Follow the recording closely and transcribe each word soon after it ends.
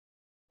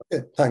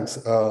Okay, thanks.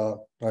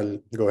 I'll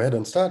go ahead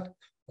and start.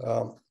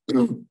 Yeah,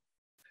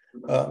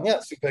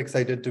 super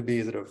excited to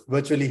be sort of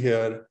virtually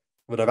here.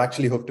 Would have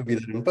actually hoped to be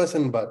there in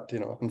person, but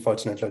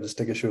unfortunate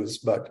logistic issues.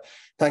 But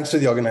thanks to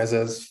the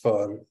organizers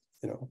for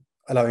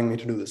allowing me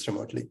to do this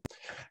remotely.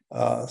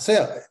 So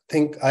yeah, I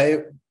think I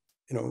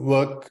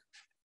work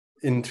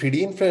in 3D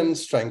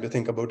inference, trying to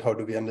think about how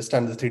do we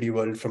understand the 3D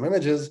world from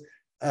images.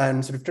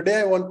 And sort of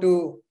today I want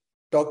to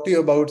talk to you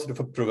about sort of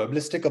a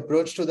probabilistic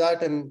approach to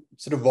that and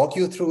sort of walk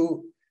you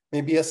through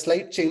maybe a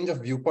slight change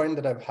of viewpoint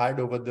that I've had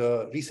over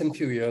the recent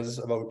few years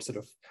about sort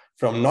of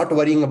from not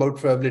worrying about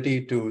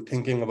probability to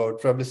thinking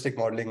about probabilistic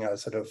modeling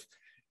as sort of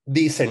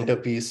the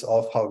centerpiece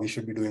of how we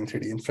should be doing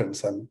 3D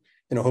inference. And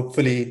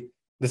hopefully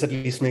this at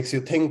least makes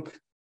you think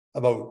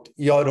about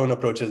your own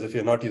approaches if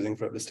you're not using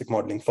probabilistic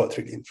modeling for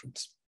 3D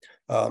inference.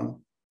 So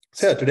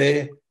yeah,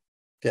 today,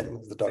 again,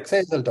 as the talk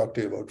says, I'll talk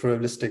to you about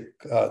probabilistic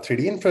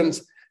 3D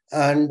inference.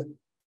 And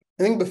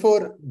I think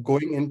before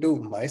going into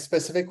my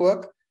specific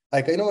work,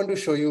 I kind of want to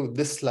show you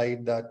this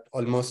slide that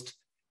almost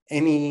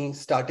any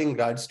starting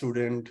grad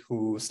student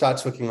who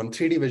starts working on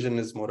 3D vision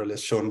is more or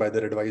less shown by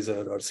their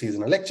advisor or sees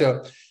in a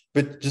lecture,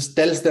 which just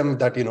tells them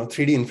that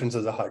 3D inference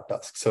is a hard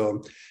task.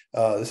 So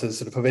this is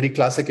sort of a very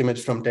classic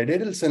image from Ted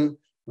Adelson,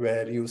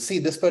 where you see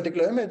this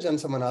particular image and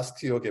someone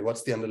asks you, okay,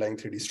 what's the underlying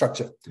 3D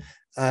structure?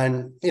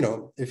 And,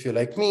 if you're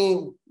like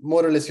me,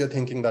 more or less you're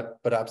thinking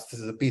that perhaps this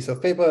is a piece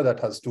of paper that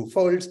has two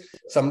folds,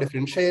 some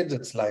different shades,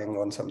 it's lying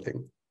on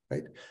something,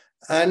 right?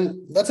 And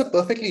that's a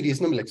perfectly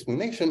reasonable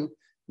explanation.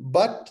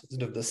 But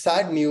sort of the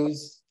sad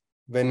news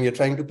when we are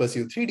trying to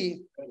pursue 3D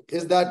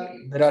is that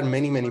there are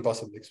many, many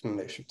possible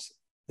explanations.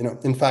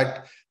 In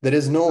fact, there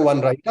is no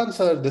one right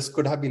answer. This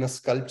could have been a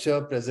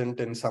sculpture present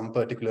in some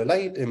particular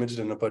light, imaged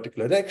in a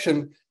particular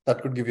direction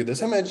that could give you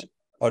this image,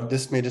 or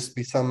this may just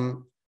be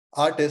some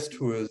artist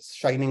who is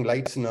shining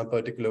lights in a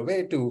particular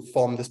way to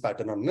form this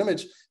pattern on an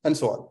image, and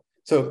so on.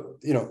 So,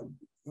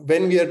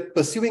 when we are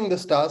pursuing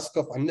this task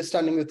of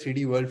understanding the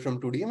 3D world from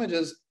 2D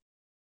images,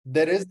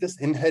 there is this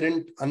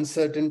inherent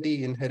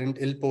uncertainty, inherent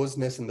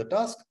ill-posedness in the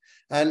task.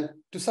 And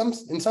in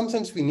some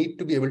sense, we need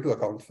to be able to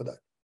account for that.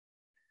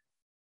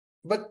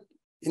 But,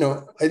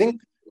 I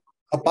think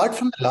apart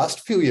from the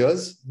last few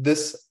years,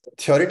 this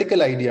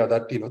theoretical idea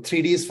that,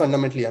 3D is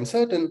fundamentally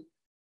uncertain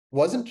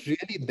wasn't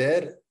really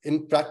there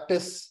in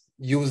practice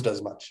used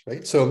as much,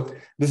 right? So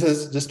this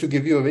is just to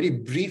give you a very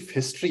brief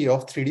history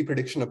of 3D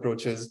prediction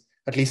approaches,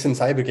 at least since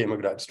I became a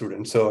grad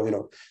student.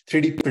 So,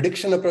 3D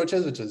prediction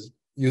approaches, which is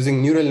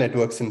using neural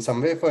networks in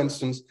some way, for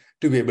instance,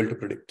 to be able to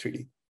predict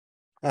 3D.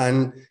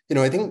 And,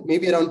 I think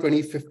maybe around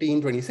 2015,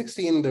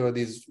 2016, there were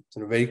these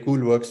sort of very cool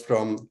works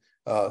from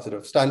sort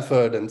of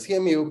Stanford and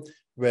CMU,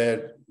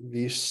 where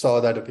we saw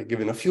that, okay,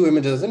 given a few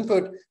images as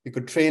input, we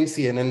could train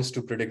CNNs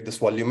to predict this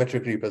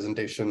volumetric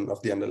representation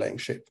of the underlying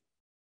shape.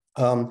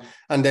 And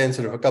then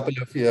sort of a couple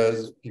of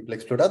years, people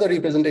explored other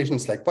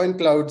representations like point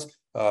clouds.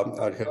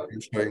 Are here I'm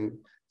showing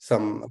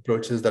some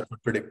approaches that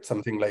would predict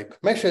something like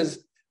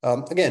meshes.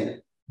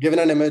 Again, given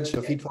an image,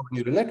 a feed-forward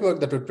neural network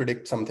that would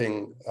predict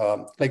something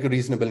like a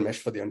reasonable mesh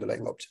for the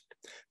underlying object.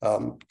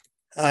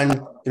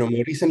 And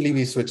more recently,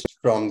 we switched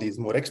from these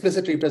more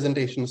explicit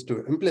representations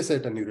to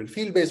implicit and neural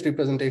field-based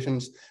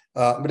representations.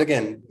 But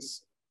again,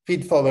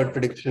 feed-forward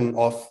prediction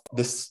of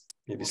this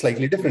maybe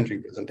slightly different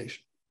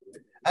representation.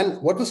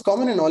 And what was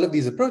common in all of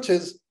these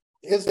approaches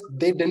is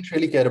they didn't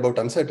really care about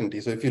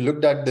uncertainty. So if you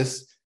looked at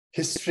this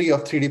history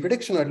of 3D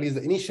prediction, or at least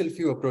the initial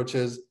few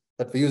approaches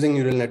that were using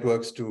neural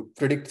networks to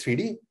predict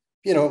 3D,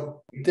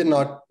 they're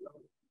not.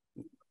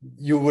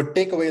 You would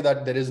take away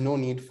that there is no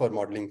need for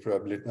modeling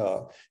probability,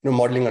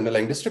 modeling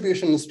underlying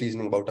distributions,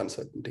 reasoning about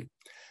uncertainty.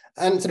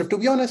 And sort of, to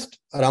be honest,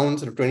 around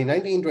sort of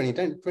 2019,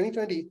 2010,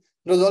 2020, it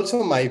was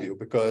also my view,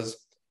 because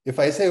if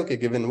I say, okay,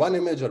 given one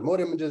image or more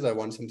images, I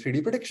want some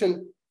 3D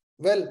prediction,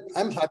 well,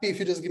 I'm happy if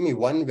you just give me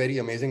one very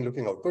amazing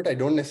looking output. I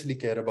don't necessarily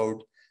care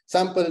about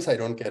samples. I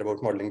don't care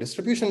about modeling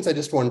distributions. I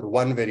just want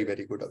one very,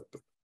 very good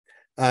output.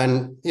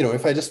 And,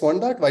 if I just want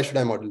that, why should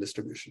I model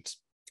distributions?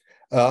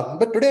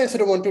 But today I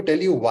sort of want to tell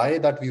you why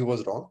that view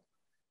was wrong.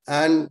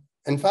 And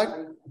in fact,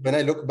 when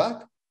I look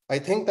back, I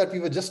think that we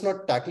were just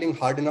not tackling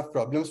hard enough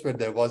problems where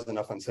there was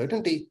enough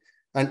uncertainty.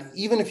 And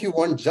even if you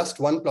want just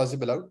one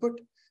plausible output,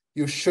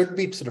 you should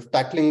be sort of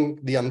tackling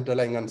the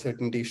underlying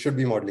uncertainty, should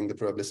be modeling the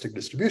probabilistic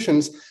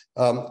distributions.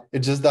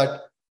 It's just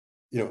that,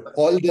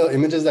 all the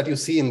images that you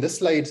see in this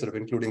slide, sort of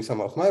including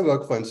some of my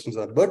work, for instance,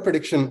 on bird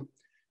prediction,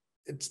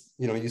 it's,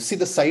 you see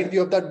the side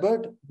view of that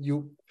bird,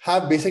 you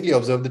have basically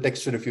observed the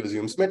texture if you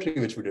assume symmetry,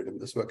 which we did in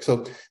this work.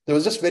 So there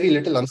was just very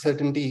little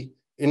uncertainty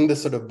in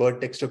this sort of bird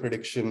texture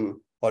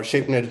prediction or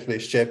shape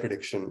net-based chair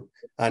prediction.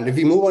 And if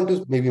we move on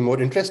to maybe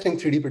more interesting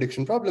 3D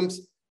prediction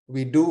problems,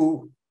 we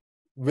will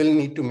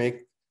need to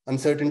make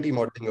uncertainty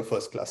modeling a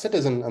first-class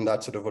citizen, and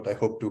that's sort of what I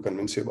hope to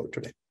convince you about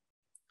today.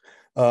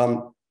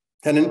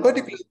 And in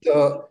particular,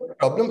 the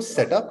problem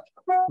setup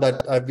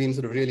that I've been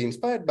sort of really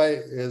inspired by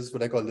is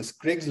what I call this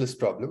Craigslist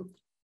problem,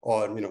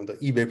 or the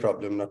eBay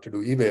problem, not to do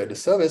eBay a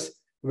disservice,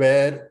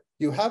 where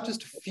you have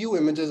just a few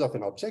images of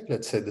an object,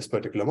 let's say this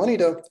particular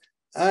monitor,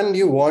 and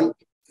you want,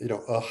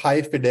 a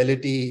high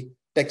fidelity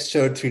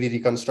textured 3D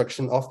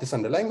reconstruction of this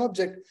underlying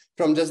object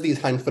from just these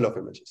handful of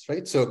images,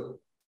 right? So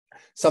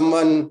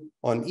someone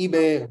on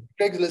eBay,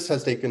 Craigslist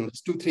has taken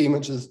 2-3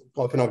 images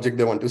of an object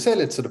they want to sell.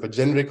 It's sort of a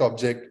generic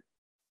object,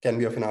 can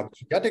be of an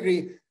arbitrary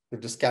category.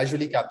 They've just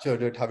casually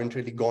captured it, haven't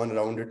really gone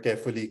around it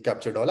carefully,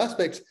 captured all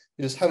aspects.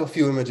 You just have a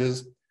few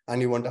images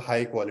and you want a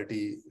high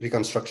quality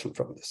reconstruction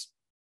from this,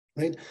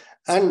 right?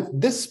 And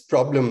this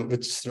problem,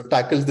 which sort of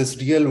tackles this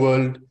real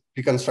world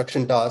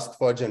reconstruction task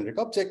for generic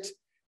objects,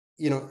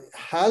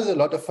 has a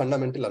lot of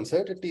fundamental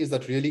uncertainties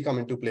that really come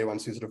into play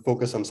once you sort of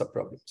focus on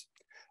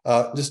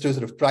subproblems. Just to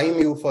sort of prime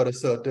you for a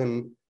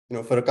certain,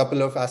 for a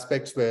couple of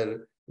aspects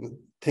where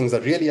things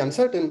are really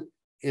uncertain,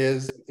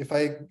 is if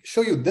I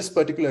show you this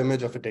particular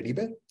image of a teddy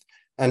bear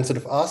and sort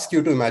of ask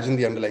you to imagine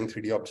the underlying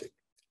 3D object.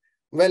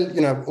 Well,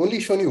 I've only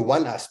shown you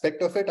one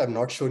aspect of it. I've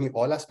not shown you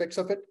all aspects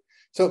of it.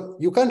 So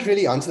you can't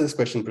really answer this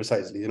question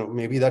precisely.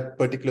 Maybe that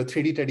particular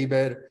 3D teddy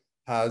bear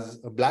has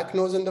a black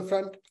nose in the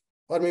front,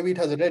 or maybe it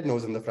has a red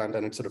nose in the front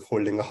and it's sort of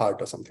holding a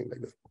heart or something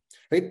like that,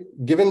 right?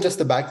 Given just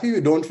the back view,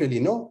 you don't really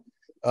know.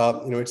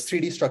 Its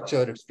 3D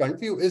structure, its front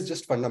view is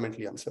just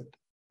fundamentally uncertain.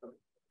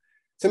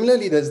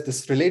 Similarly, there's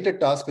this related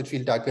task which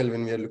we'll tackle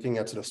when we are looking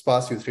at sort of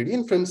sparse view 3D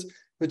inference,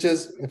 which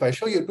is if I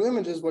show you two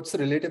images, what's the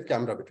relative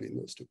camera between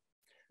those two?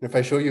 And if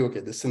I show you,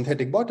 okay, this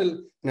synthetic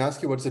bottle, and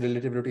ask you what's the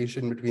relative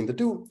rotation between the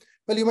two,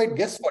 well, you might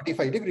guess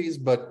 45 degrees,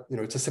 but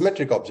it's a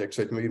symmetric object,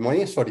 so it may be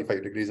minus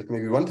 45 degrees, it may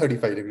be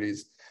 135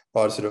 degrees,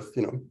 or sort of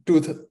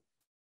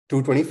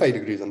 225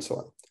 degrees, and so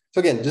on. So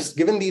again, just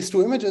given these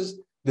two images,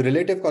 the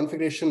relative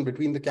configuration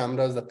between the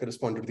cameras that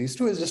correspond to these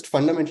two is just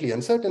fundamentally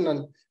uncertain,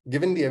 and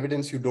given the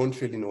evidence, you don't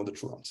really know the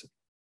true answer.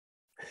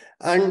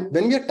 And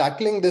when we are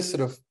tackling this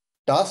sort of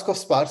task of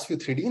sparse view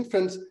 3D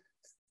inference,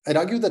 I'd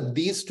argue that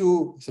these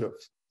two sort of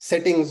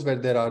settings where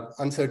there are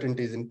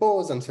uncertainties in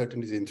pose,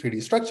 uncertainties in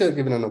 3D structure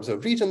given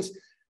unobserved regions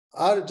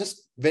are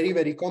just very,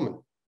 very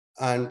common.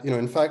 And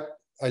in fact,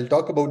 I'll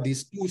talk about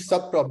these two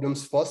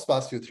sub-problems for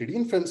sparse view 3D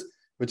inference,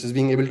 which is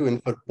being able to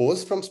infer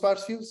pose from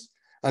sparse views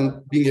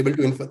and being able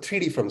to infer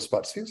 3D from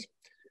sparse views.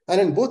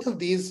 And in both of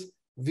these,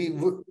 we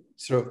would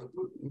sort of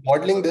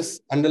modeling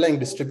this underlying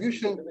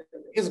distribution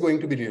is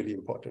going to be really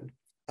important.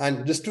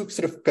 And just to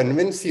sort of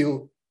convince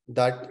you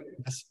that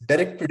this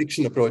direct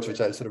prediction approach, which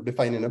I'll sort of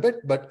define in a bit,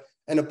 but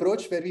an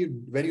approach where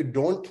you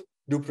don't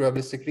do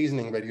probabilistic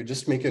reasoning, where you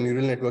just make your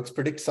neural networks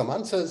predict some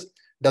answers,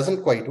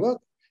 doesn't quite work,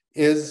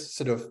 is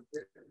sort of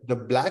the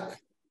black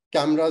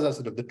cameras are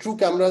sort of the true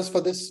cameras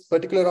for this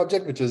particular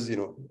object, which is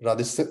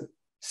rather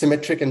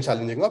symmetric and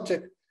challenging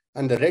object,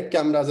 and the red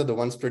cameras are the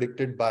ones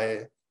predicted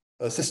by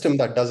a system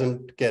that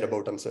doesn't care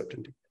about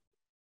uncertainty.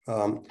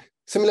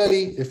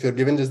 Similarly, if you're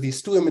given just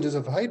these two images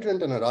of a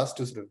hydrant and are asked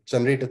to sort of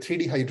generate a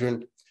 3D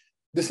hydrant,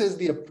 these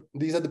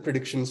are the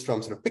predictions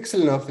from sort of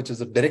pixel nerf, which is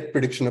a direct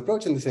prediction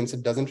approach in the sense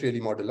it doesn't really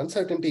model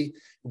uncertainty,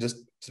 it just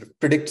sort of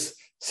predicts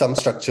some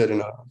structure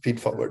in a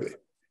feed-forward way.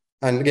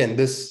 And again,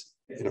 this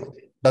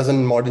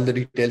doesn't model the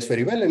details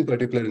very well, in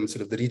particular in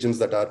sort of the regions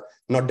that are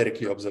not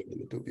directly observed in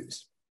the two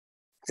views.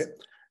 Okay.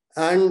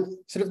 And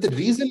sort of the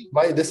reason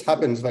why this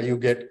happens, why you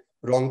get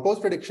wrong pose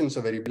predictions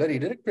or very blurry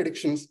direct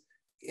predictions,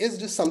 is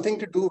just something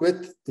to do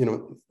with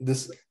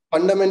this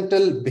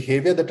fundamental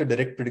behavior that a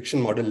direct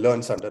prediction model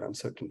learns under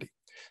uncertainty.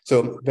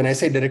 So when I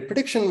say direct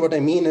prediction, what I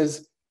mean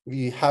is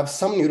we have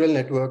some neural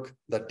network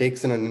that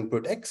takes in an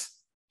input X,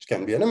 which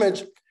can be an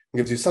image,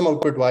 gives you some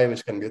output Y,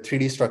 which can be a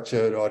 3D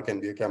structure or can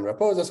be a camera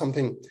pose or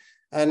something.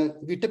 And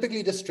we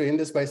typically just train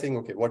this by saying,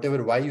 okay,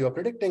 whatever Y you are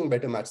predicting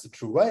better match the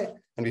true Y,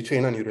 and we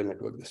train our neural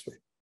network this way.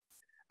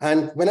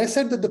 And when I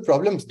said that the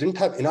problems didn't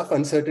have enough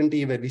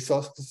uncertainty where we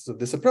saw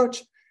this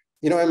approach,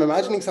 I'm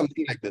imagining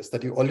something like this,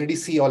 that you already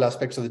see all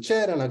aspects of the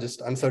chair and are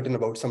just uncertain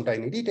about some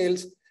tiny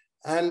details.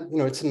 And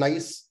it's a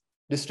nice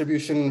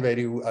distribution where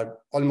you are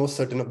almost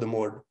certain of the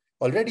mode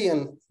already,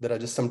 and there are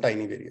just some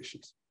tiny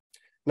variations.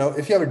 Now,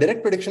 if you have a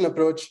direct prediction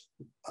approach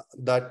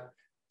that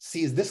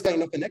sees this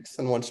kind of an X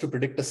and wants to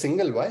predict a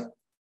single Y,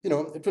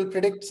 it will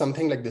predict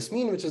something like this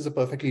mean, which is a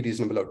perfectly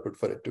reasonable output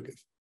for it to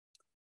give.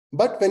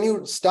 But when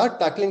you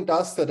start tackling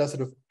tasks that are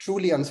sort of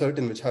truly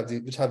uncertain, which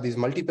have these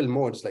multiple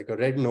modes, like a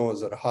red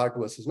nose or a heart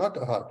versus not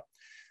a heart,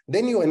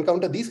 then you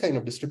encounter these kind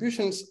of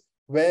distributions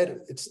where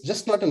it's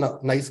just not a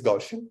nice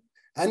Gaussian.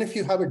 And if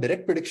you have a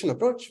direct prediction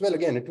approach, well,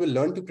 again, it will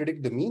learn to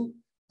predict the mean,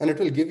 and it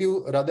will give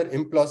you a rather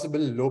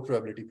implausible low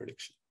probability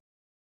prediction.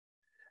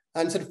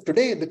 And sort of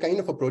today, the kind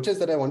of approaches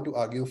that I want to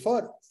argue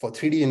for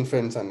 3D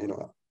inference and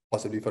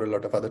possibly for a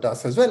lot of other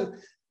tasks as well,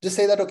 just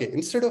say that, okay,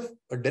 instead of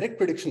a direct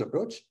prediction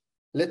approach,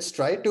 let's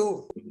try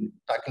to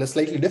tackle a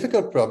slightly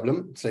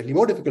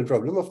more difficult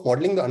problem of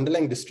modeling the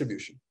underlying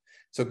distribution.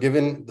 So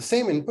given the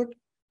same input,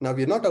 now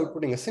we are not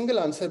outputting a single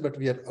answer, but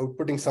we are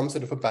outputting some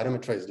sort of a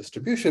parameterized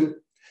distribution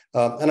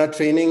and are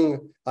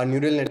training our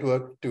neural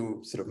network to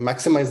sort of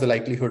maximize the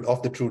likelihood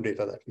of the true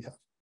data that we have.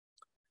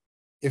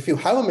 If you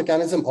have a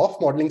mechanism of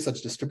modeling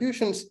such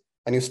distributions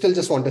and you still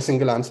just want a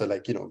single answer,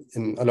 like,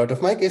 in a lot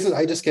of my cases,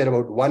 I just care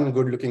about one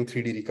good looking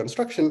 3D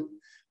reconstruction.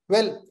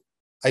 Well,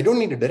 I don't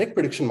need a direct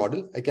prediction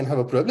model. I can have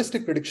a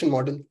probabilistic prediction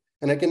model,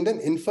 and I can then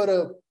infer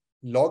a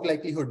log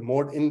likelihood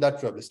mode in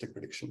that probabilistic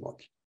prediction model.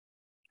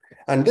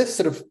 And this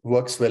sort of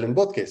works well in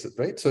both cases,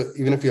 right? So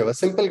even if you have a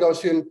simple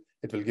Gaussian,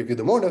 it will give you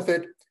the mode of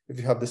it. If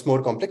you have this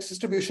more complex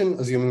distribution,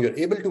 assuming you're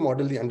able to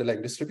model the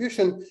underlying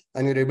distribution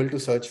and you're able to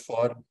search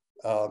for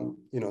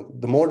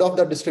the mode of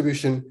that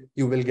distribution,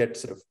 you will get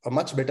sort of a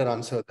much better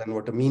answer than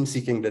what a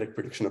mean-seeking direct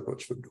prediction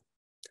approach would do.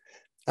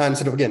 And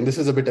sort of, again, this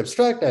is a bit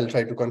abstract. I'll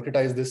try to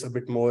concretize this a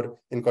bit more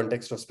in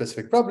context of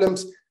specific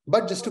problems.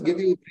 But just to give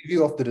you a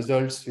preview of the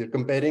results, we're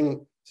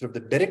comparing sort of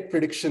the direct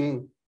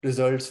prediction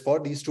results for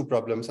these two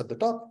problems at the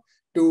top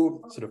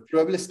to sort of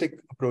probabilistic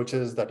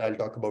approaches that I'll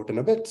talk about in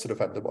a bit, sort of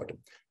at the bottom,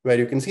 where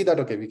you can see that,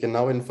 okay, we can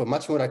now infer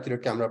much more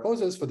accurate camera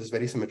poses for this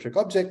very symmetric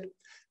object.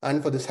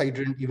 And for this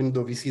hydrant, even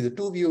though we see the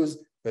two views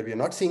where we are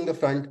not seeing the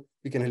front,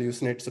 we can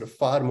hallucinate sort of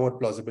far more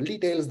plausible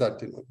details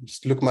that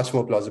just look much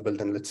more plausible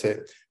than, let's say,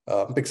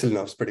 pixel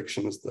nerves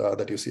predictions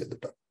that you see at the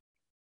top,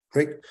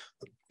 right?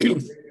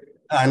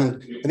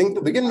 And I think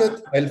to begin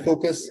with, I'll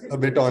focus a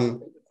bit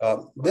on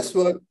this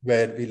work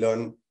where we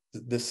learn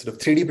this sort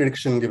of 3D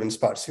prediction given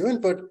sparse view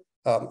input.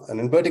 And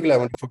in particular, I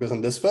want to focus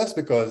on this first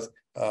because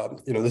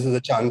this is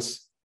a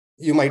chance.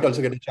 You might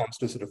also get a chance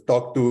to sort of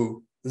talk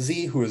to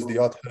Z, who is the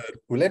author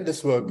who led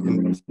this work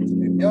in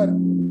CVPR.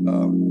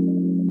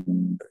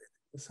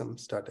 Some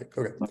static.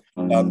 Okay.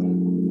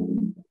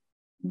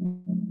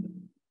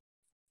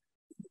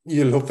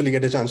 You'll hopefully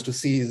get a chance to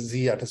see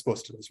Z at his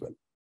poster as well.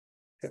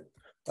 Okay.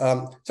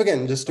 So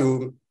again, just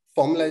to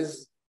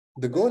formalize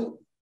the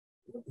goal,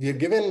 we are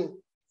given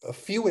a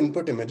few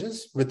input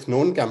images with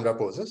known camera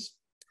poses.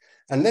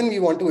 And then we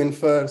want to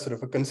infer sort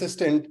of a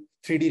consistent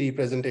 3D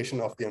representation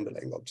of the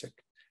underlying object.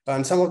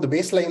 And some of the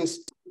baselines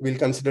we'll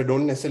consider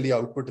don't necessarily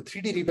output a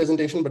 3D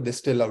representation, but they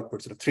still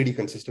output sort of 3D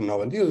consistent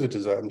novel views, which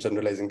is why I'm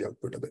generalizing the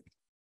output a bit.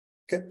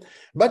 Okay.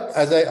 But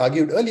as I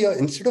argued earlier,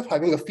 instead of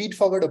having a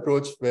feed-forward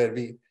approach where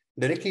we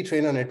directly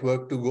train a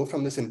network to go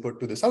from this input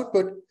to this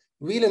output,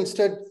 we'll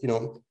instead,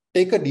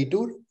 take a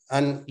detour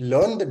and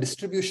learn the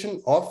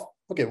distribution of,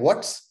 okay,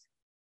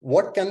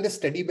 what can this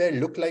teddy bear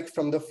look like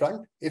from the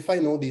front if I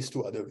know these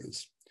two other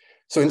views?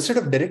 So instead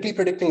of directly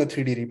predicting a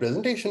 3D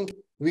representation,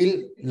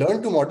 we'll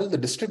learn to model the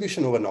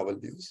distribution over novel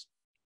views.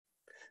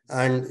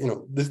 And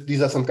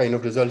these are some kind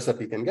of results that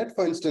we can get.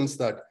 For instance,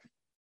 that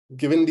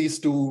given these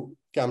two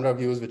camera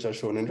views, which are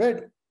shown in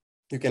red,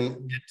 you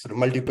can get sort of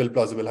multiple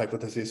plausible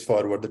hypotheses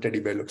for what the teddy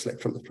bear looks like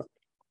from the front.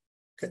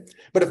 Okay.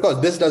 But of course,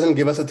 this doesn't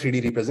give us a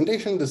 3D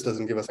representation. This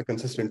doesn't give us a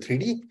consistent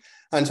 3D.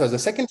 And so as a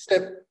second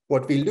step,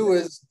 what we'll do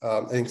is,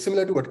 I think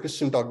similar to what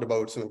Christian talked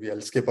about, so maybe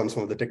I'll skip on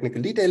some of the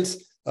technical details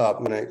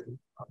when I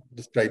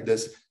describe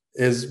this,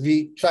 is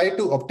we try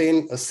to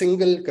obtain a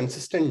single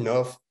consistent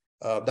nerve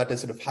that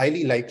is sort of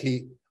highly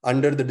likely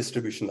under the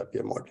distribution that we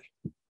have modeled.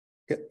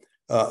 Okay.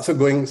 So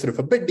going sort of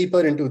a bit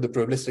deeper into the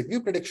probabilistic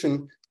view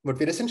prediction, what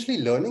we're essentially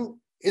learning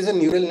is a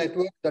neural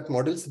network that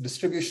models the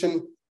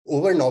distribution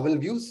over novel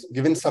views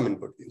given some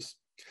input views.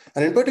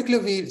 And in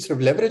particular, we sort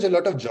of leverage a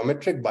lot of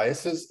geometric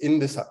biases in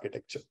this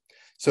architecture.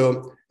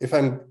 So if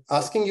I'm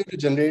asking you to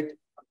generate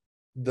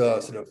the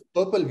sort of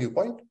purple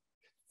viewpoint,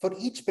 for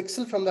each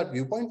pixel from that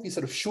viewpoint, we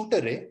sort of shoot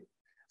a ray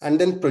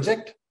and then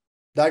project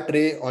that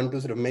ray onto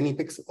sort of many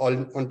pixels,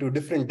 onto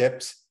different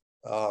depths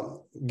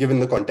given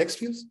the context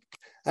views.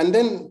 And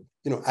then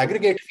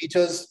aggregate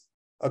features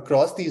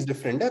across these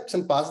different depths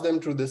and pass them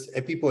through this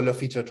epipolar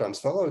feature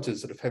transformer, which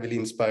is sort of heavily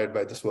inspired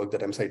by this work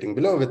that I'm citing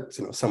below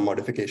with some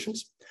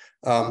modifications.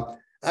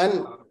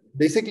 And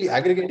basically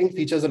aggregating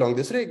features along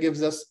this ray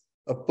gives us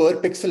a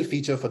per pixel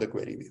feature for the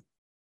query view.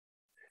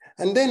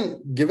 And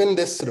then given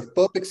this sort of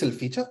per pixel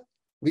feature,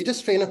 we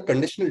just train a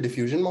conditional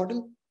diffusion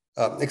model,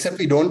 except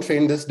we don't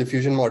train this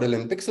diffusion model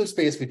in pixel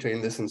space. We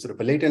train this in sort of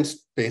a latent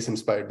space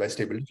inspired by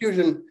stable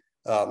diffusion.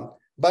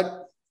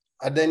 But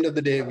at the end of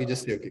the day, we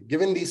just say, okay,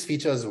 given these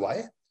features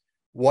Y,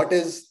 what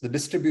is the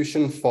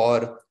distribution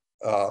for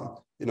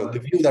the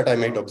view that I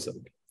might observe?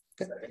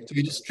 Okay. So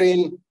we just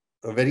train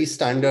a very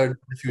standard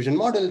diffusion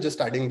model,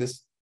 just adding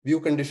this view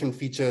condition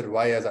feature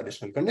Y as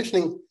additional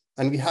conditioning.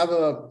 And we have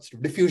a sort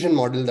of diffusion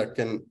model that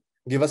can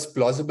give us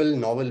plausible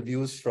novel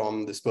views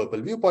from this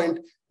purple viewpoint,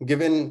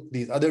 given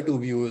these other two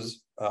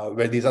views,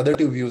 where these other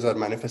two views are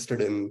manifested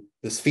in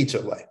this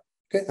feature Y.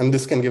 Okay. And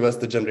this can give us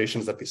the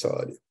generations that we saw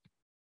earlier.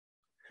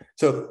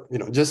 So,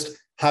 just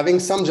having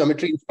some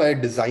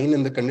geometry-inspired design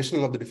in the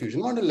conditioning of the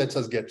diffusion model lets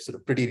us get sort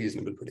of pretty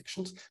reasonable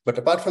predictions. But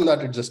apart from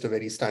that, it's just a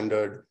very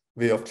standard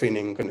way of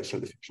training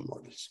conditional diffusion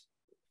models.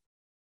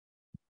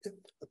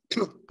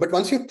 But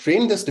once you've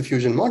trained this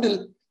diffusion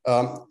model,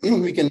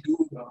 we can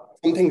do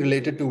something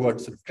related to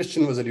what sort of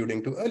Christian was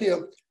alluding to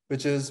earlier,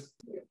 which is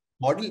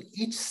model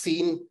each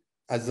scene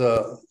as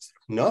a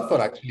nerf,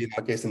 or actually in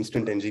our case,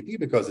 instant NGP,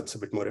 because it's a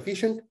bit more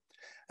efficient.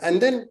 And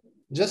then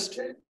just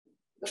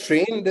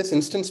train this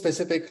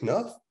instance-specific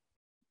nerf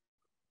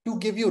to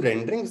give you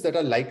renderings that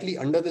are likely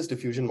under this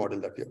diffusion model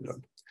that we have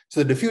learned. So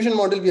the diffusion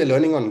model, we are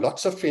learning on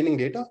lots of training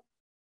data.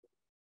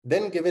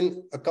 Then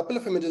given a couple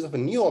of images of a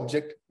new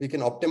object, we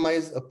can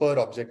optimize a per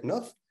object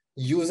nerf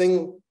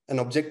using an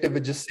objective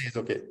which just says,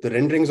 okay, the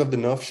renderings of the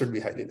nerf should be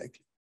highly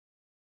likely.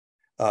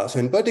 So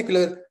in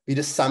particular, we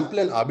just sample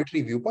an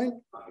arbitrary viewpoint.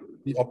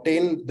 We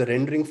obtain the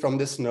rendering from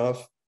this nerf,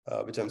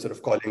 which I'm sort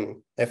of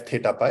calling f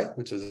theta pi,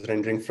 which is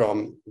rendering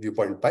from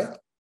viewpoint pi.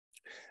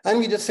 And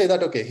we just say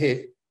that, okay,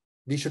 hey,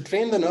 we should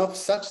train the nerf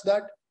such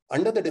that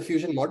under the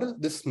diffusion model,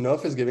 this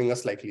nerf is giving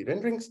us likely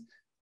renderings.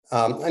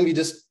 And we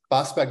just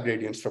pass back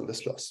gradients from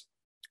this loss.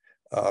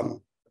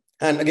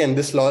 And again,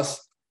 this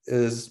loss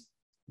is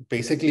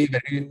basically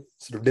very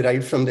sort of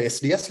derived from the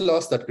SDS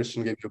loss that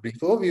Christian gave you a brief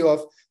overview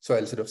of. So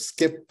I'll sort of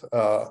skip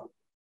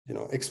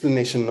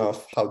explanation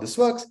of how this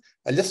works.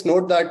 I'll just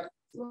note that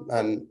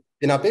and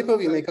in our paper,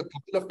 we make a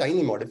couple of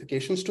tiny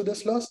modifications to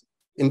this loss.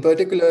 In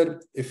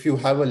particular, if you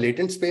have a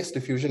latent space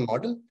diffusion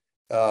model,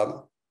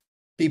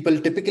 people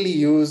typically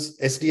use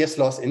SDS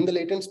loss in the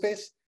latent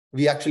space.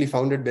 We actually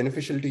found it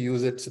beneficial to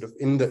use it sort of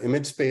in the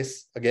image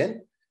space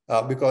again,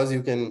 because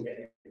you can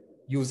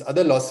use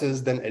other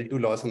losses than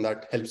L2 loss, and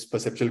that helps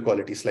perceptual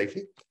quality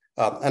slightly.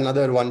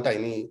 Another one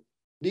tiny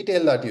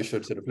detail that you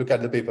should sort of look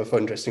at the paper for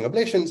interesting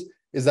ablations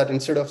is that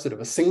instead of sort of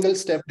a single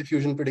step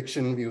diffusion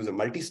prediction, we use a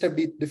multi-step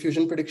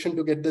diffusion prediction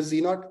to get the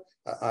Z0,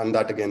 and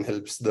that again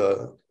helps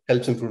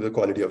improve the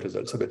quality of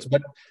results a bit.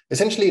 But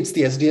essentially, it's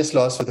the SDS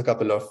loss with a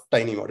couple of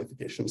tiny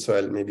modifications. So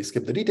I'll maybe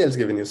skip the details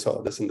given you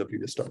saw this in the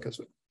previous talk as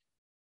well.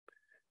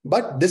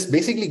 But this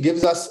basically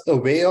gives us a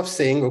way of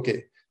saying,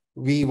 okay,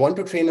 we want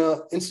to train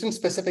an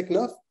instance-specific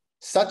nerf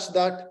such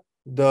that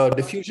the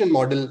diffusion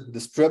model,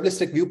 this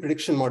probabilistic view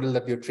prediction model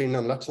that we have trained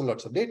on lots and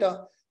lots of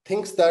data,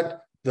 thinks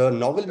that the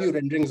novel view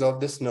renderings of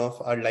this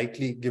nerf are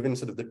likely given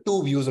sort of the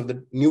two views of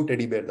the new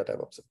teddy bear that I've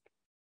observed.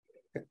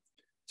 Okay.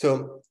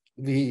 So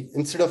we,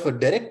 instead of a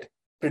direct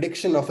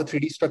prediction of a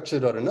 3D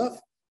structure or a nerf,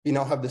 we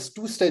now have this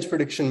two-stage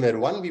prediction where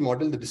one, we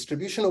model the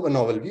distribution over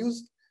novel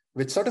views,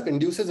 which sort of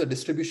induces a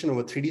distribution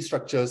over 3D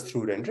structures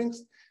through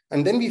renderings.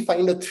 And then we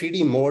find a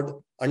 3D mode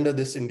under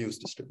this induced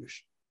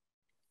distribution.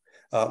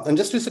 And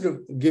just to sort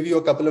of give you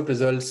a couple of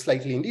results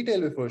slightly in detail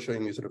before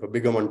showing you sort of a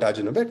bigger montage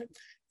in a bit,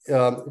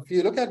 if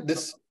you look at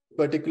this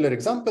particular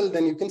example,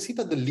 then you can see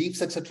that the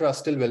leaves, etc., are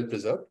still well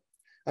preserved.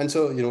 And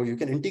so, you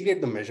can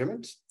integrate the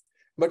measurements,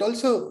 but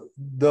also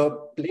the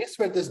place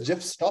where this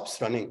GIF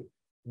stops running,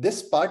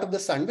 this part of the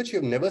sandwich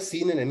you've never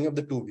seen in any of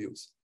the two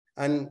views.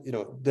 And,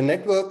 the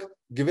network,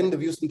 given the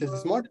view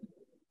synthesis model,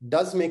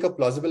 does make a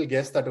plausible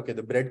guess that, okay,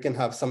 the bread can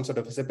have some sort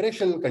of a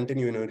separation,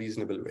 continue in a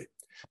reasonable way.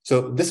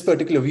 So this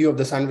particular view of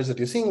the sandwich that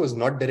you're seeing was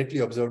not directly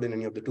observed in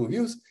any of the two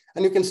views,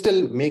 and you can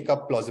still make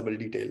up plausible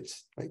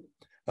details, right?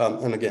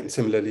 And again,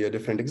 similarly, a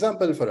different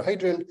example for a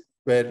hydrant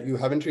where you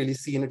haven't really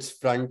seen its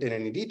front in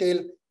any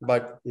detail,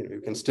 but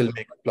you can still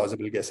make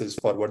plausible guesses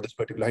for what this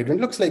particular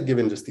hydrant looks like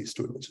given just these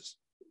two images.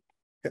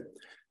 Okay.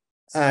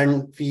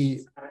 And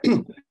we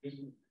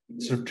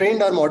so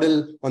trained our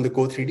model on the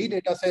Core3D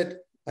data set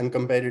and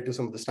compared it to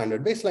some of the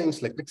standard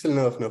baselines like pixel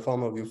nerf,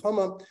 nerformer,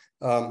 viewformer,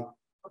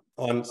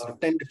 on sort of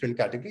 10 different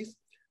categories.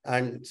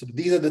 And so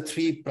these are the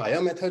three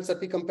prior methods that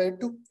we compared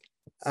to.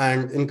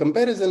 And in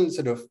comparison,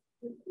 sort of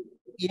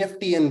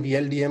EFT and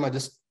VLDM are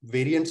just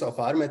variants of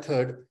our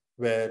method,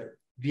 where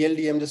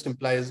VLDM just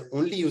implies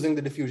only using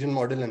the diffusion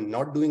model and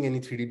not doing any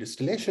 3D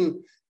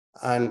distillation.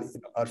 And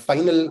our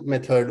final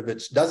method,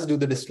 which does do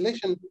the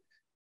distillation,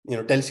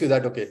 tells you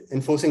that, okay,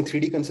 enforcing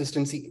 3D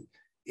consistency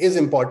is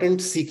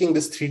important. Seeking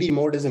this 3D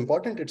mode is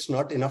important. It's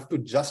not enough to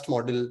just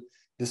model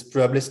this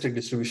probabilistic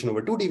distribution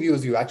over 2D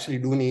views. You actually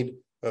do need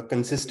a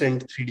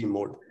consistent 3D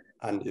mode.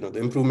 And the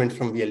improvement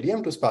from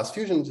VLDM to sparse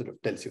fusion sort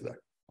of tells you that.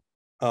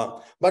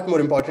 But more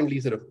importantly,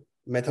 sort of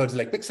methods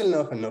like pixel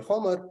nerf and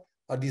nerformer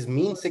are these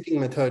mean-seeking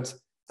methods,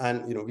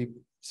 and we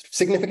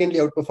significantly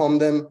outperform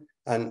them.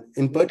 And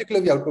in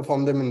particular, we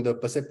outperform them in the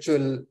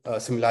perceptual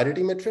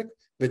similarity metric,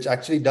 which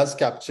actually does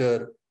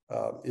capture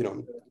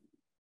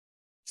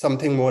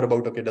something more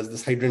about, okay, does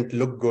this hydrant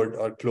look good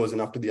or close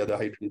enough to the other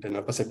hydrant in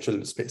a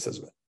perceptual space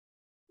as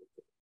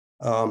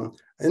well.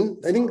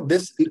 And I think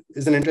this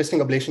is an interesting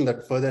ablation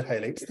that further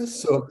highlights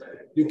this. So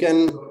you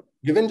can,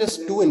 given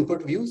just two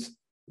input views,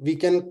 we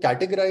can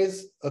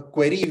categorize a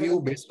query view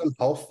based on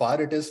how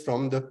far it is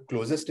from the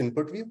closest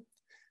input view.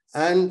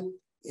 And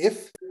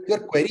if your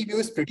query view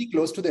is pretty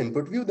close to the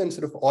input view, then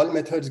sort of all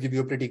methods give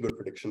you a pretty good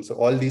prediction. So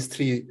all these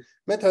three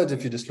methods,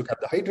 if you just look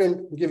at the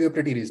hydrant, give you a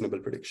pretty reasonable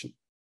prediction.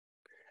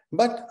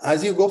 But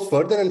as you go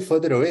further and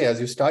further away, as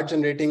you start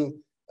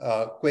generating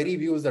query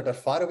views that are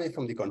far away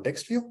from the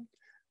context view,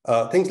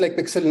 things like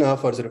pixel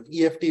nerf or sort of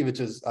EFT,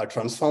 which is our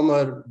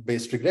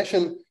transformer-based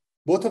regression,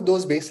 both of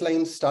those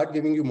baselines start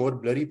giving you more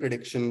blurry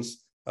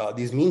predictions,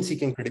 these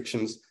mean-seeking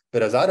predictions,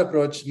 whereas our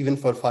approach, even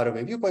for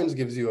faraway viewpoints,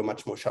 gives you a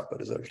much more sharper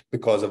result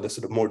because of the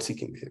sort of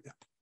mode-seeking behavior.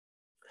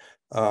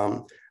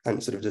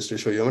 And sort of just to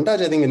show you a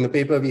montage, I think in the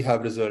paper, we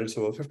have results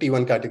over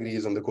 51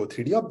 categories on the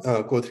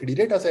Core3D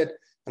data set.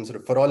 And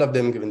sort of for all of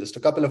them, given just a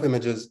couple of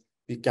images,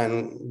 we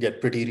can get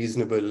pretty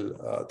reasonable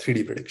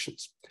 3D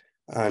predictions.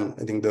 And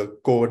I think the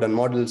code and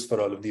models for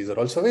all of these are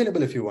also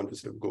available if you want to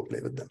sort of go play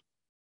with them.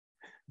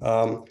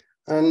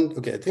 And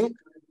okay, I think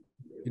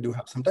we do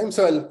have some time.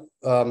 So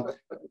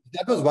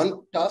that was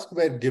one task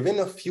where, given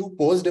a few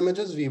posed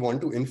images, we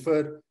want to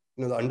infer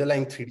the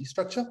underlying 3D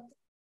structure.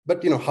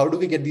 But how do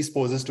we get these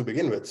poses to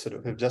begin with? Sort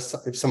of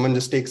if someone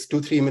just takes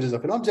 2-3 images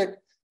of an object,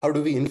 how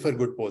do we infer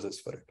good poses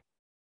for it?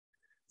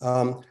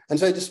 And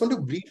so I just want to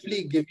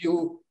briefly give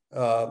you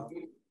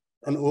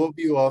an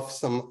overview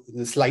of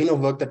this line of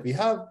work that we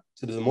have.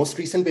 So the most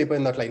recent paper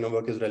in that line of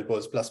work is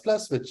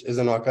RelPose++, which is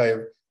an archive.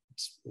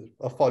 It's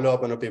a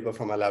follow-up on a paper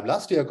from our lab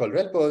last year called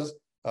RelPose.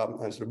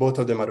 And sort of both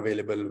of them are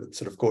available with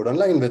sort of code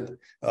online, with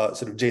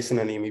sort of Jason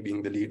and Amy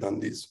being the lead on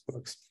these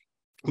works.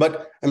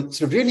 But I'm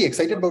sort of really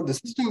excited about the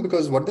system,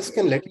 because what this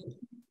can let you do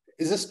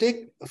is just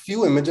take a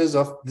few images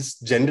of this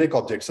generic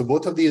object. So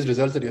both of these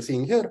results that you're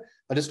seeing here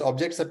are just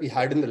objects that we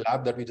had in the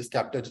lab that we just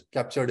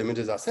captured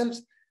images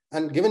ourselves.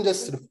 And given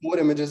just sort of 4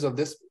 images of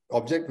this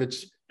object,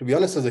 which, to be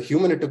honest, as a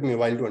human, it took me a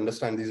while to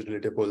understand these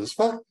relative poses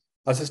for,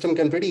 our system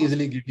can pretty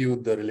easily give you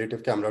the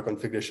relative camera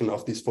configuration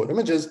of these 4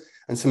 images.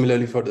 And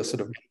similarly for the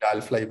sort of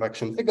Dalf live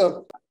action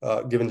figure,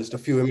 given just a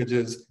few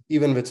images,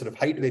 even with sort of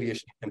height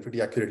variation, it can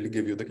pretty accurately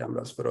give you the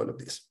cameras for all of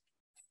these.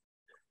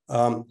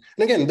 And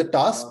again, the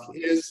task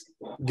is,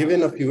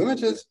 given a few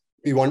images,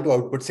 we want to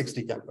output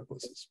 60 camera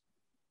poses.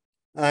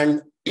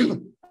 And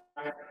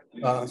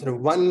sort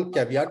of one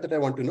caveat that I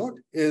want to note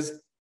is,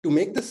 to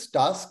make this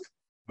task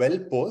well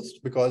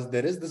posed, because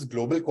there is this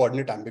global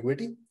coordinate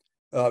ambiguity,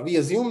 we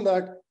assume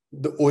that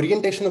the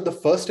orientation of the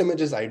first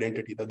image is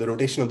identity, that the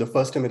rotation of the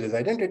first image is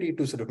identity,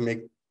 to sort of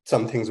make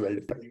some things well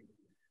defined.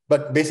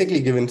 But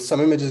basically, given some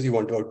images, you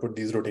want to output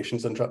these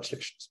rotations and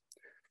translations.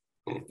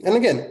 And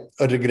again,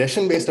 a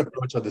regression-based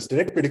approach, or this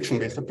direct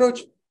prediction-based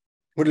approach,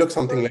 would look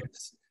something like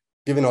this.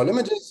 Given all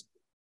images,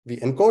 we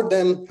encode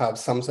them, have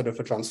some sort of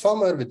a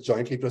transformer which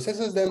jointly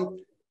processes them,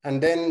 and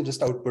then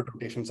just output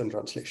rotations and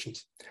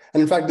translations.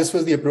 And in fact, this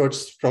was the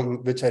approach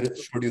from which I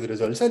showed you the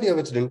results earlier,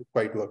 which didn't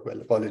quite work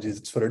well. Apologies,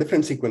 it's for a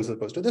different sequence as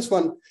opposed to this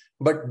one.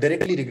 But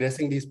directly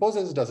regressing these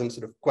poses doesn't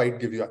sort of quite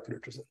give you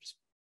accurate results.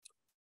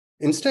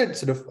 Instead,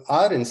 sort of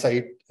our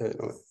insight,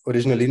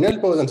 originally in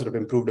RelPose and sort of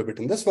improved a bit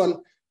in this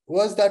one,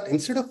 was that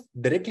instead of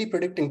directly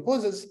predicting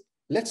poses,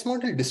 let's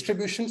model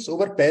distributions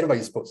over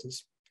pairwise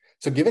poses.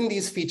 So given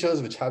these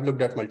features, which have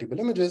looked at multiple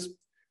images,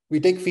 we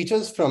take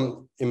features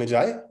from image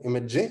I,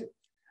 image J,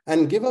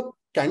 and give a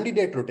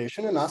candidate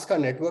rotation and ask our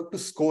network to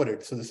score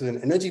it. So this is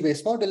an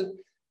energy-based model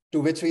to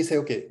which we say,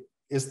 okay,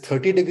 is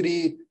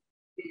 30-degree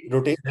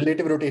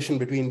relative rotation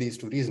between these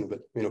two reasonable?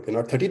 Okay,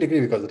 not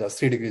 30-degree because it has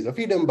 3 degrees of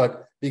freedom,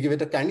 but we give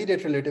it a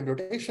candidate relative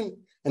rotation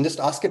and just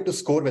ask it to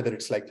score whether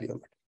it's likely or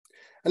not.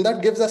 And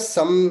that gives us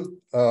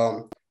some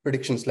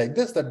predictions like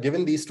this, that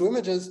given these 2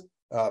 images,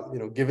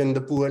 given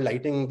the poor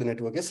lighting, the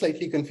network is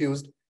slightly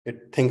confused.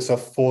 It thinks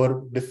of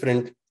 4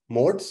 different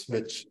modes,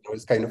 which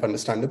is kind of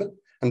understandable.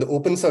 And the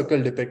open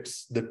circle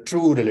depicts the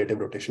true relative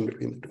rotation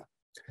between the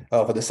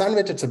 2. For the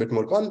sandwich, it's a bit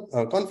more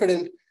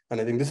confident.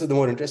 And I think this is the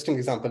more interesting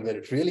example where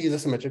it really is a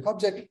symmetric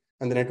object.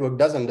 And the network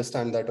does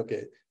understand that,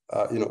 okay,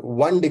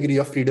 1 degree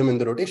of freedom in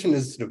the rotation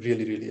is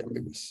really, really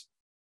ambiguous.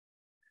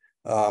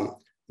 I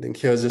think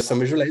here's just some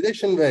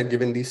visualization where,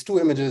 given these 2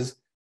 images,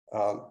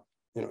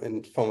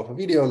 in form of a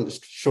video, I'm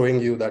just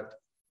showing you that,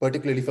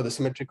 particularly for the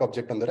symmetric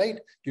object on the right,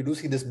 you do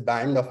see this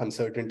band of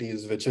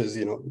uncertainties, which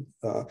is,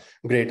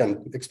 great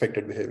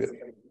unexpected behavior.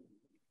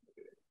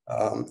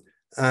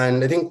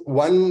 And I think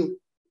one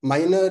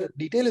minor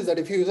detail is that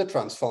if you use a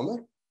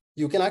transformer,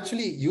 you can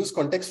actually use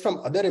context from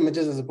other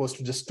images as opposed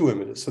to just 2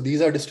 images. So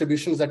these are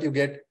distributions that you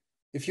get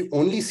if you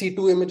only see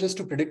 2 images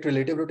to predict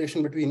relative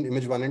rotation between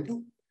image 1 and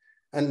 2.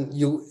 And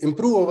you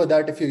improve over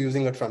that if you're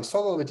using a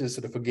transformer, which is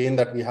sort of a gain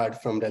that we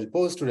had from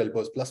RelPose to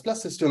RelPose++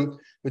 system,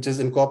 which is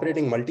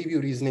incorporating multi-view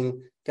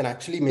reasoning, can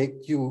actually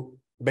make you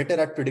better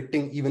at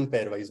predicting even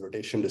pairwise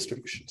rotation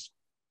distributions.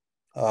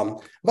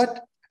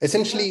 But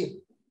essentially,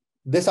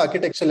 this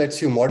architecture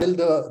lets you model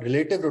the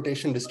relative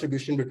rotation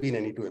distribution between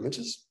any 2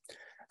 images.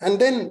 And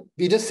then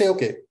we just say,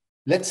 okay,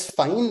 let's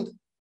find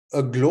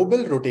a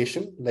global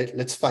rotation.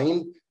 Let's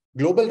find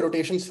global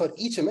rotations for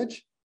each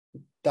image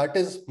that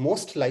is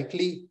most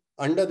likely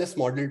under this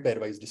modeled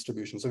pairwise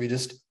distribution. So we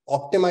just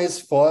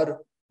optimize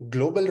for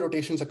global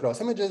rotations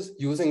across images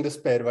using this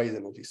pairwise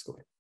energy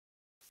score.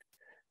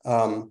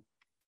 And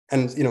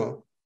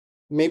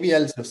maybe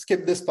I'll sort of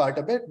skip this part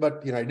a bit,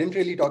 but I didn't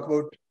really talk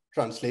about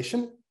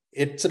translation.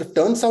 It sort of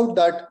turns out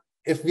that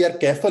if we are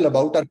careful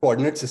about our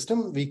coordinate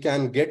system, we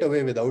can get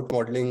away without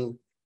modeling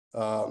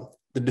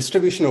the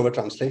distribution over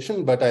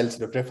translation, but I'll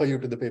sort of refer you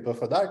to the paper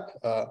for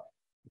that.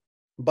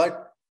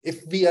 But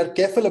if we are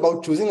careful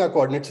about choosing our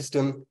coordinate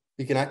system,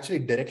 we can actually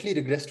directly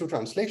regress to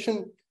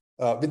translation,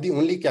 with the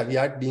only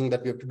caveat being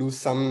that we have to do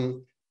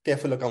some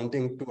careful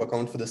accounting to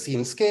account for the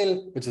scene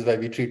scale, which is why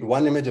we treat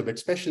one image a bit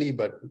specially,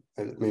 but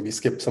I'll maybe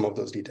skip some of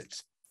those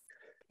details.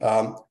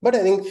 But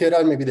I think here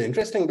are maybe the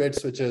interesting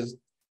bits, which is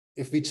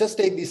if we just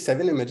take these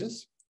 7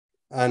 images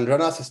and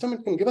run our system,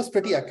 it can give us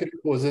pretty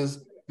accurate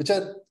poses, which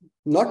are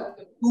not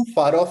too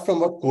far off from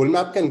what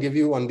ColdMap can give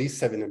you on these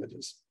 7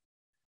 images.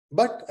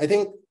 But I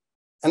think,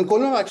 and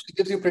ColdMap actually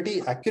gives you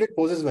pretty accurate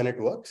poses when it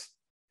works.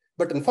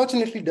 but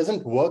unfortunately it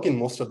doesn't work in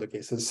most of the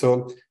cases. So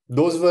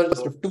those were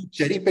sort of two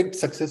cherry-picked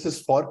successes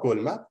for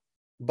Colmap,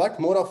 but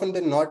more often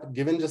than not,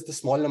 given just the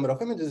small number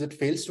of images, it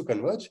fails to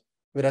converge,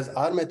 whereas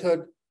our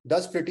method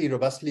does pretty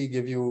robustly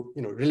give you,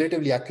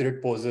 relatively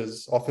accurate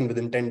poses, often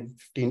within 10,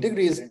 15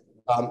 degrees,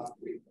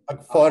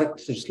 for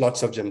just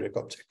lots of generic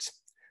objects.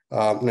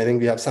 And I think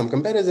we have some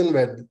comparison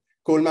where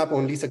Colmap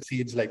only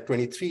succeeds like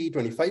 23,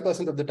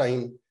 25% of the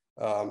time.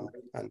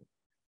 And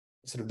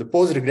sort of the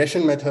pose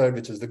regression method,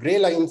 which is the gray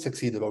line,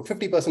 succeeds about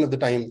 50% of the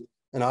time.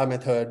 And our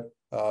method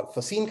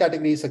for scene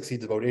categories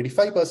succeeds about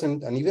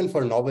 85%. And even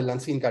for novel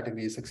unseen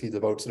categories succeeds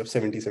about sort of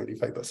 70,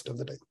 75% of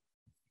the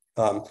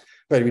time,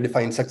 where we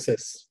define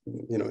success,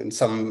 in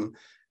some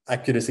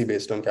accuracy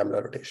based on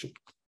camera rotation.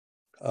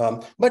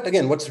 But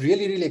again, what's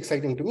really, really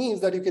exciting to me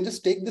is that you can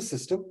just take this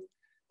system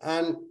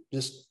and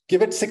just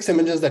give it 6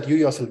 images that you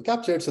yourself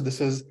captured. So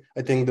this is,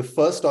 I think, the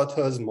first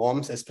author's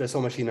mom's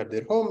espresso machine at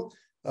their home.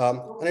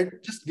 And it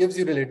just gives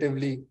you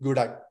relatively good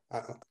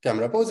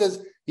camera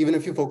poses. Even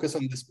if you focus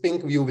on this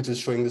pink view, which is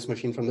showing this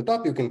machine from the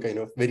top, you can kind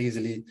of very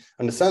easily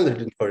understand that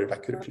it inferred it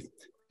accurately.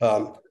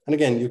 And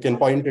again, you can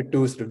point it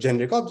to sort of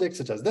generic objects,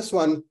 such as this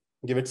one,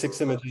 give it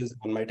 6 images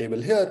on my table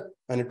here,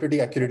 and it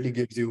pretty accurately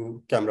gives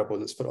you camera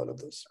poses for all of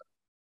those.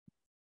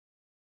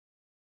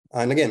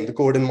 And again, the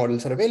code and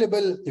models are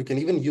available. You can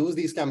even use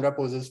these camera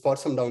poses for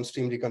some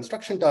downstream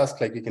reconstruction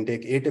tasks, like you can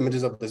take 8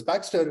 images of this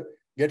Baxter,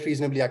 get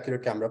reasonably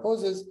accurate camera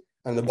poses,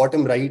 and the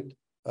bottom right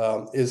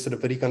is sort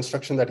of a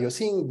reconstruction that you're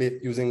seeing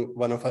using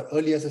one of our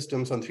earlier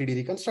systems on 3D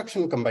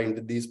reconstruction combined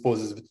with these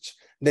poses, which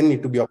then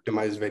need to be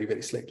optimized very,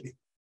 very slightly.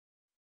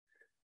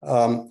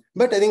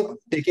 But I think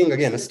taking,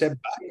 again, a step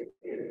back,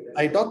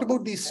 I talked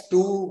about these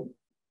 2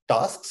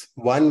 tasks,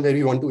 one where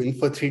you want to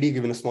infer 3D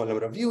given a small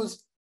number of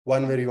views,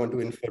 one where you want to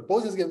infer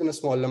poses given a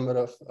small number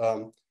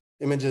of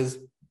images.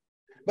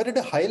 But at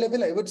a high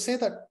level, I would say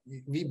that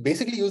we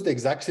basically use the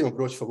exact same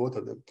approach for both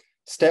of them.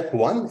 Step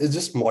 1 is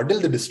just model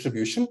the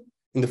distribution.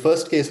 In the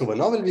first case over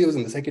novel views,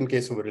 in the second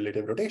case over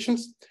relative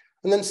rotations.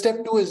 And then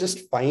step 2 is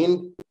just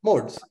find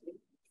modes.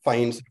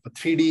 Find a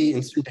 3D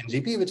instant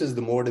NGP, which is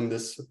the mode in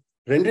this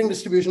rendering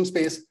distribution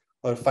space,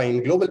 or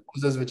find global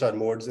poses, which are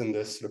modes in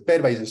this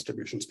pairwise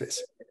distribution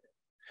space.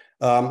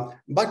 But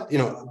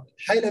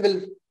high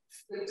level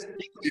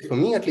takeaway for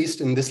me, at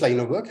least in this line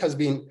of work, has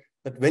been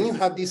that when you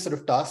have these sort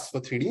of tasks for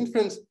 3D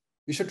inference,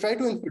 you should try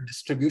to infer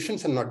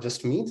distributions and not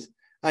just means.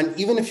 And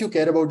even if you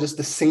care about just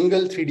the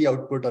single 3D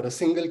output or a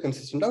single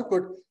consistent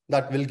output,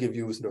 that will give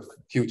you sort of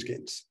huge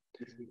gains.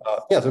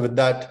 So with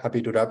that,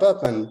 happy to wrap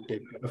up and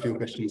take a few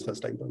questions as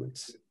time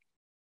permits.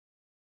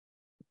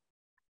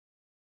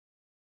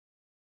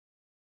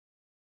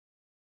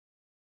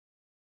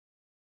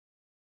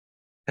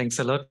 Thanks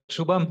a lot,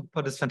 Shubham,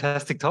 for this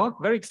fantastic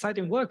talk. Very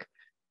exciting work.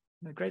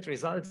 Great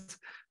results.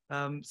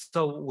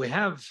 So we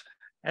have,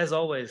 as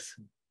always,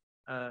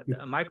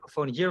 a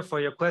microphone here for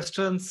your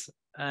questions.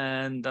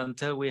 And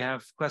until we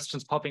have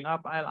questions popping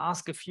up, I'll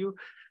ask a few.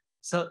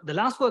 So the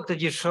last work that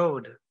you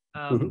showed,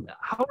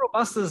 how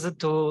robust is it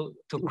to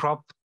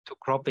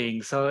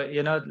cropping? So,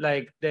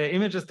 like the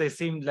images, they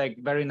seem like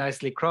very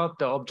nicely cropped.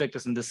 The object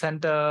is in the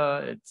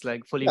center. It's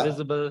like fully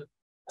visible.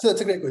 So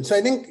that's a great question. So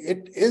I think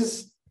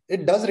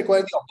it does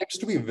require the objects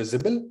to be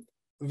visible.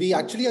 We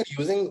actually are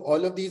using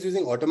all of these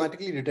using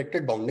automatically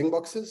detected bounding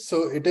boxes.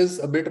 So it is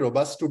a bit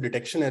robust to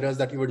detection errors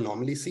that you would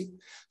normally see.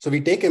 So we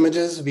take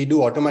images, we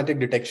do automatic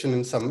detection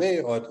in some way,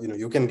 or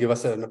you can give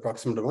us an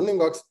approximate bounding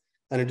box,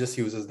 and it just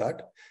uses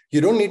that. You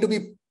don't need to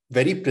be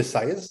very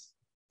precise.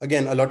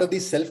 Again, a lot of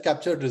these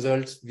self-captured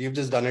results, we've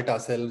just done it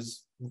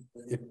ourselves.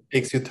 It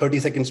takes you 30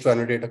 seconds to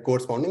annotate a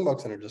coarse bounding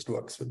box, and it just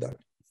works with that.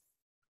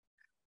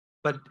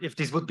 But if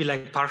this would be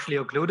like partially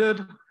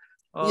occluded,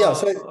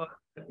 so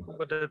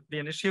would it be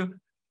an issue?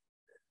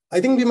 I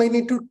think we might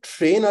need to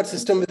train our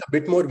system with a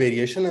bit more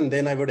variation, and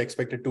then I would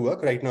expect it to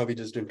work. Right now, we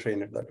just didn't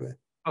train it that way.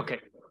 Okay,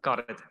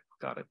 got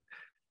it.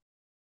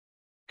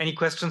 Any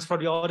questions for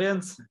the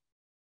audience?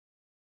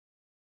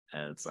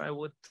 Else I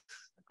would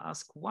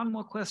ask one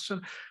more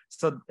question.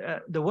 So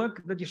the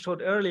work that you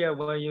showed earlier,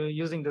 where you're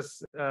using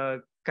this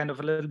kind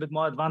of a little bit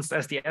more advanced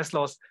SDS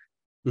laws,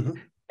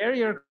 there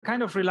you're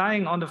kind of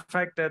relying on the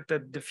fact that the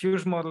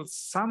diffusion model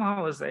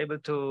somehow is able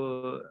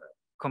to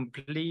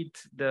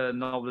complete the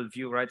novel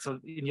view, right? So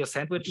in your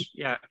sandwich,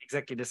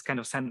 exactly, this kind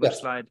of sandwich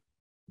slide,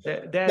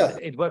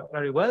 it worked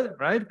very well,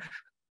 right?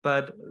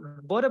 But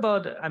what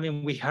about, I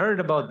mean, we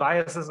heard about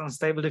biases on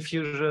stable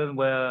diffusion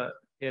where,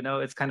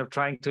 it's kind of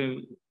trying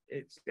to,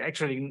 it's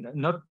actually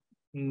not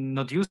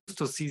used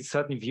to see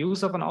certain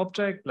views of an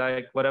object,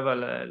 like whatever,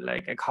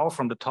 like a cow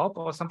from the top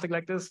or something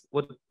like this?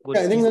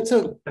 I think that's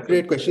a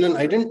great question. And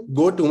I didn't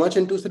go too much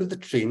into sort of the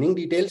training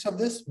details of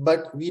this,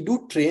 but we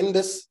do train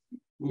this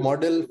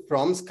model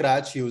from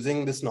scratch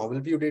using this novel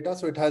view data.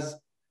 So it has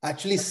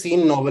actually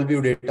seen novel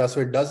view data. So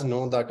it does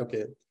know that,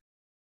 okay,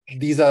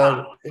 it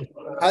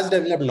has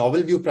developed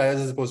novel view priors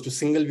as opposed to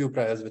single view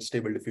priors, which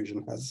stable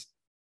diffusion has.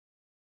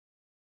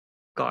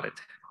 Got it.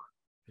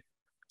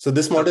 So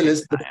this model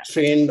is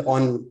trained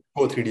on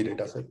Core 3D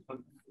data set.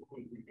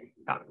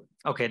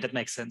 Okay, that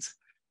makes sense.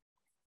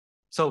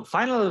 So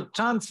final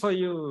chance for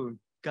you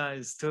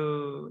guys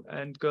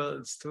and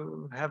girls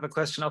to have a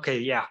question. Okay,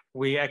 yeah,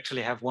 we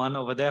actually have one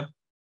over there.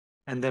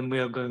 And then we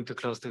are going to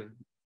close the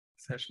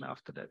session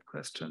after that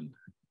question.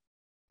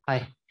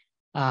 Hi.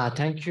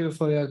 Thank you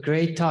for your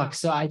great talk.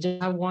 So I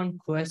just have one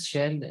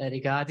question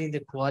regarding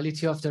the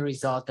quality of the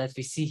result that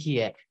we see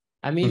here.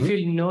 I mean, if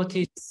you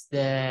notice,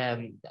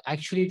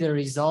 actually the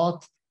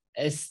result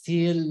is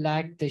still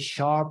like the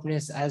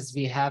sharpness as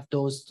we have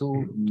those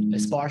two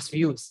sparse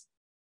views.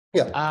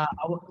 Yeah.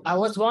 I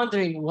was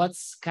wondering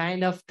what's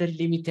kind of the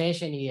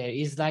limitation here.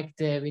 Is like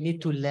we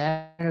need to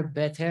learn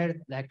better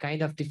that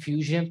kind of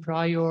diffusion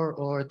prior,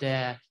 or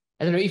I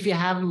don't know, if you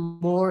have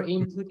more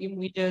input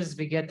images,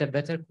 we get a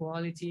better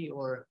quality,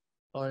 or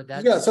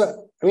that. Yeah,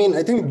 so I mean,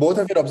 I think both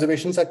of your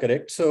observations are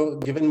correct. So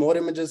given more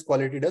images,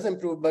 quality does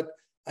improve, but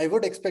I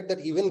would expect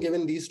that even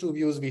given these two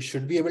views, we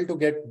should be able to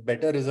get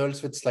better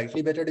results with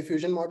slightly better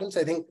diffusion models.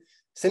 I think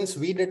since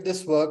we did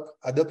this work,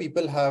 other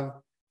people have,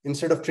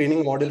 instead of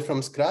training model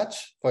from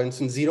scratch, for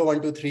instance, 0,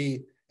 1, 2,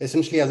 3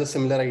 essentially has a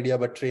similar idea,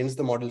 but trains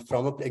the model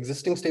from an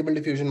existing stable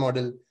diffusion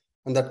model,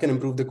 and that can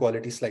improve the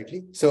quality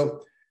slightly.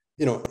 So,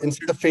 you know,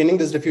 instead of training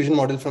this diffusion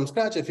model from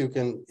scratch, if you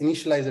can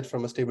initialize it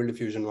from a stable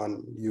diffusion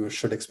one, you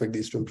should expect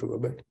these to improve a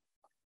bit.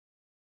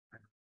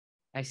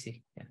 I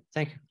see. Yeah,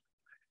 thank you.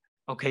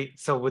 Okay,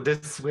 so with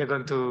this, we're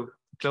going to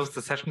close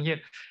the session here.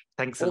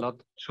 Thanks a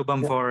lot,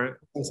 Shubham, for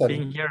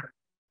being here.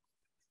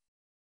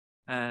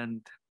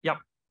 And yeah,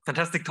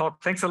 fantastic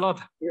talk. Thanks a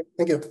lot. Yeah,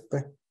 thank you.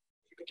 Bye.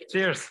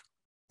 Cheers.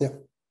 Yeah.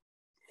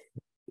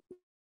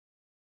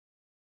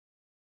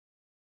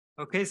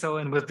 Okay, so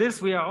and with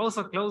this, we are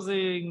also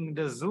closing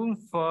the Zoom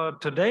for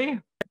today.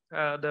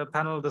 The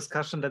panel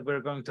discussion that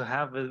we're going to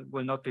have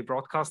will not be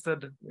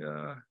broadcasted.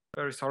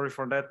 Very sorry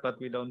for that, but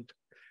we don't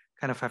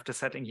kind of have the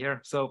setting here.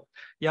 So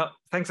yeah,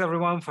 thanks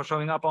everyone for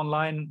showing up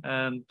online,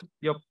 and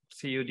yep,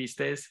 see you these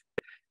days.